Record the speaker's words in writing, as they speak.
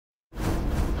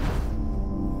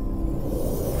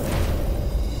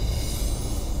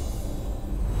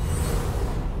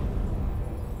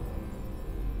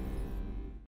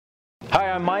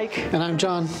Hi, I'm Mike. And I'm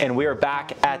John. And we are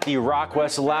back at the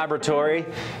Rockwest Laboratory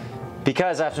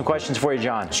because I have some questions for you,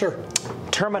 John. Sure.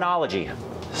 Terminology.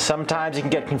 Sometimes it can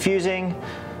get confusing.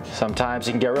 Sometimes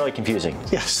it can get really confusing.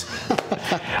 Yes.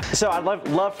 So I'd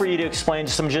love for you to explain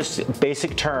some just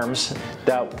basic terms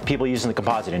that people use in the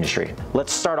composite industry.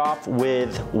 Let's start off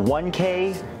with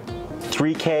 1K,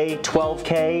 3K,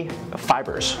 12K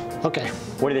fibers. Okay.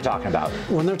 What are they talking about?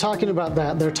 When they're talking about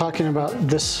that, they're talking about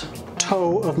this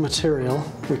toe of material.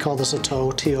 We call this a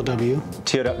toe, T-O-W.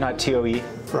 T-O-W, not T-O-E?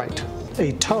 Right.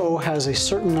 A toe has a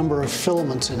certain number of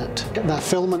filaments in it. That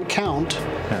filament count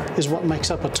is what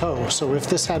makes up a toe. So if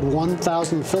this had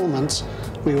 1,000 filaments,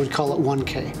 we would call it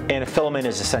 1K. And a filament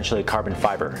is essentially a carbon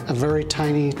fiber. A very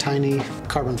tiny, tiny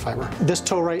carbon fiber. This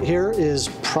toe right here is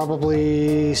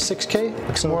probably 6K.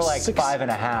 Looks more like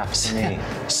 5.5 to me.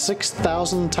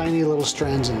 6,000 tiny little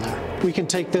strands in there. We can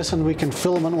take this and we can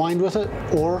filament wind with it,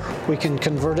 or we can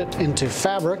convert it into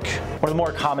fabric. One of the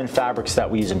more common fabrics that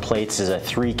we use in plates is a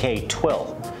 3K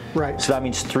twill. Right. So that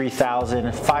means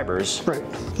 3,000 fibers. Right.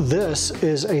 This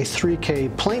is a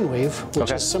 3K plane weave,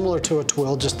 which is similar to a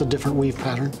twill, just a different weave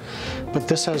pattern. But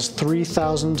this has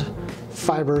 3,000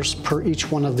 fibers per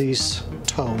each one of these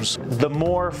toes. The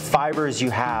more fibers you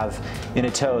have in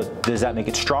a toe, does that make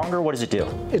it stronger? What does it do?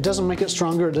 It doesn't make it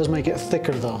stronger, it does make it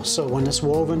thicker though. So when it's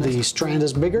woven, the strand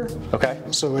is bigger. Okay.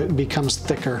 So it becomes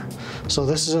thicker. So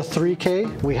this is a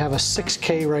 3K. We have a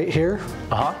 6K right here.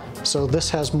 So this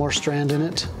has more strand in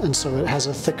it, and so it has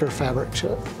a thicker fabric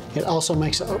to it. It also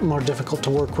makes it more difficult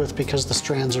to work with because the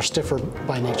strands are stiffer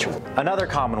by nature. Another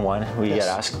common one we get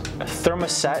asked, a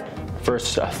thermoset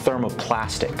versus a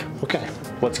thermoplastic. Okay.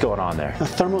 What's going on there? A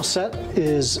thermoset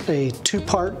is a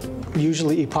two-part,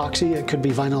 usually epoxy. It could be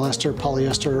vinyl ester,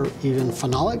 polyester, even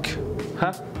phenolic.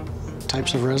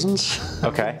 Types of resins.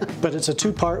 Okay. But it's a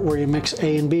two-part where you mix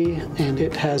A and B, and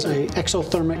it has a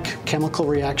exothermic chemical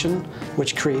reaction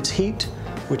which creates heat,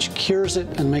 which cures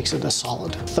it and makes it a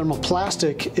solid.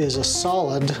 Thermoplastic is a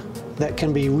solid that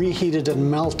can be reheated and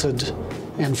melted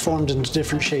and formed into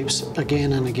different shapes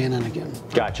again and again and again.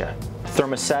 Gotcha.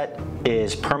 Thermoset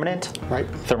is permanent. Right.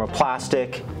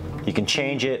 Thermoplastic, you can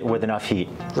change it with enough heat.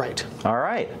 Right. All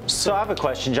right. So I have a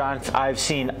question, John. I've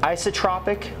seen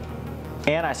isotropic,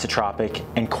 anisotropic,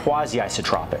 and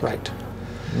quasi-isotropic. Right.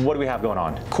 What do we have going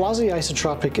on?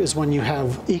 Quasi-isotropic is when you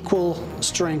have equal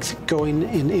strength going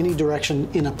in any direction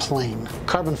in a plane.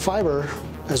 Carbon fiber,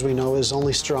 as we know, is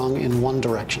only strong in one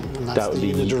direction, and that's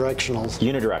the unidirectional.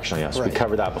 Unidirectional, yes. Right. We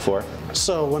covered that before.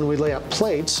 So when we lay up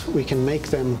plates, we can make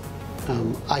them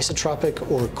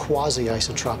isotropic or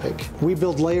quasi-isotropic. We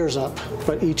build layers up,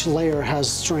 but each layer has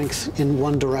strength in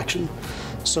one direction.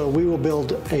 So we will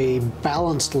build a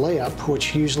balanced layup,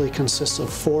 which usually consists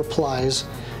of 4 plies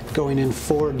going in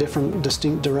 4 different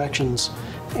distinct directions,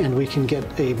 and we can get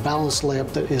a balanced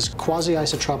layup that is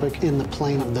quasi-isotropic in the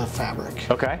plane of the fabric.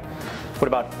 Okay. What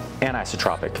about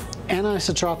anisotropic?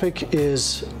 Anisotropic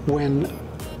is when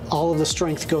all of the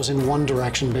strength goes in one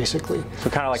direction, basically. So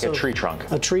kind of like a tree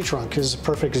trunk. A tree trunk is a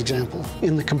perfect example.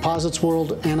 In the composites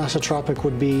world, anisotropic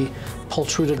would be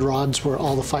pultruded rods where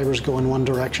all the fibers go in one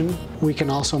direction. We can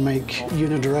also make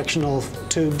unidirectional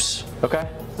tubes. Okay.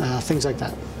 Things like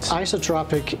that.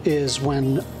 Isotropic is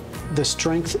when the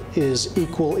strength is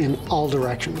equal in all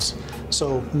directions.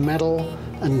 So metal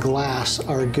and glass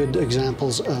are good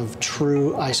examples of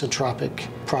true isotropic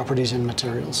properties in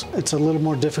materials. It's a little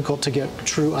more difficult to get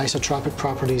true isotropic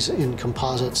properties in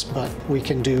composites, but we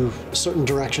can do certain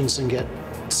directions and get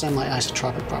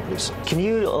semi-isotropic properties. Can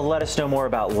you let us know more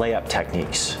about layup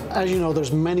techniques? As you know,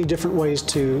 there's many different ways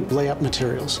to lay up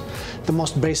materials. The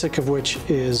most basic of which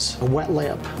is a wet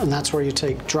layup, and that's where you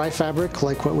take dry fabric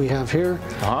like what we have here,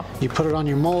 you put it on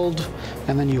your mold,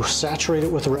 and then you saturate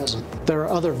it with resin. There are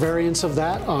other variants of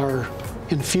that. Our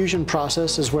infusion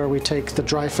process is where we take the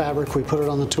dry fabric, we put it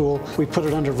on the tool, we put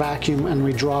it under vacuum, and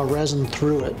we draw resin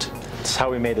through it. That's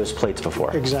how we made those plates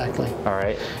before. Exactly. All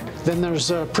right. Then there's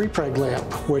a pre-preg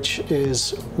layup, which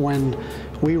is when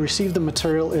we receive the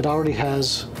material, it already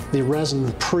has the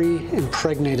resin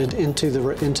pre-impregnated into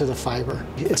the fiber.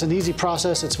 It's an easy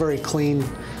process, it's very clean,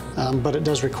 but it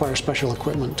does require special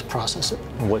equipment to process it.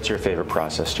 What's your favorite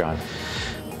process, John?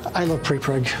 I love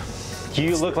pre-preg.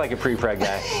 You look like a pre-preg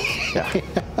guy.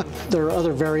 Yeah. There are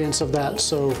other variants of that.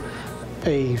 So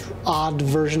a odd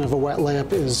version of a wet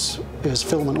layup is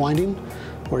filament winding,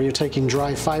 where you're taking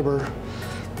dry fiber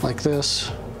like this,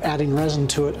 adding resin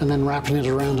to it, and then wrapping it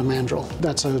around a mandrel.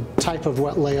 That's a type of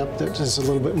wet layup that is a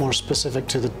little bit more specific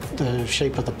to the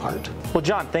shape of the part. Well,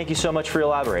 John, thank you so much for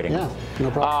elaborating. Yeah,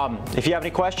 no problem. If you have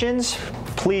any questions,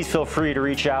 please feel free to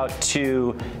reach out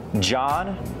to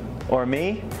John or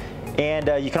me,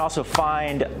 And you can also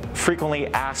find frequently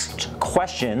asked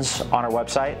questions on our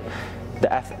website, the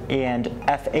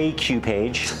FAQ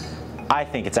page. I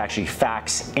think it's actually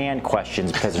facts and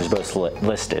questions because there's both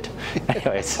listed.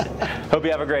 Anyways, hope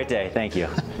you have a great day. Thank you.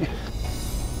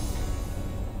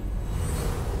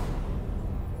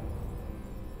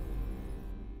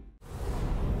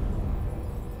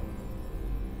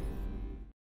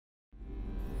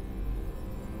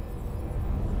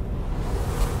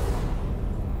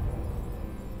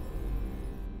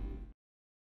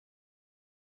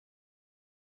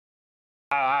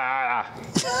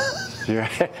 You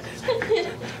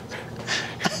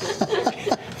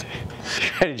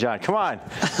ready, John? Come on.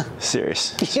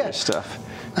 Serious stuff.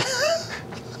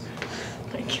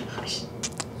 My gosh.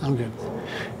 I'm good.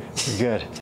 You're good.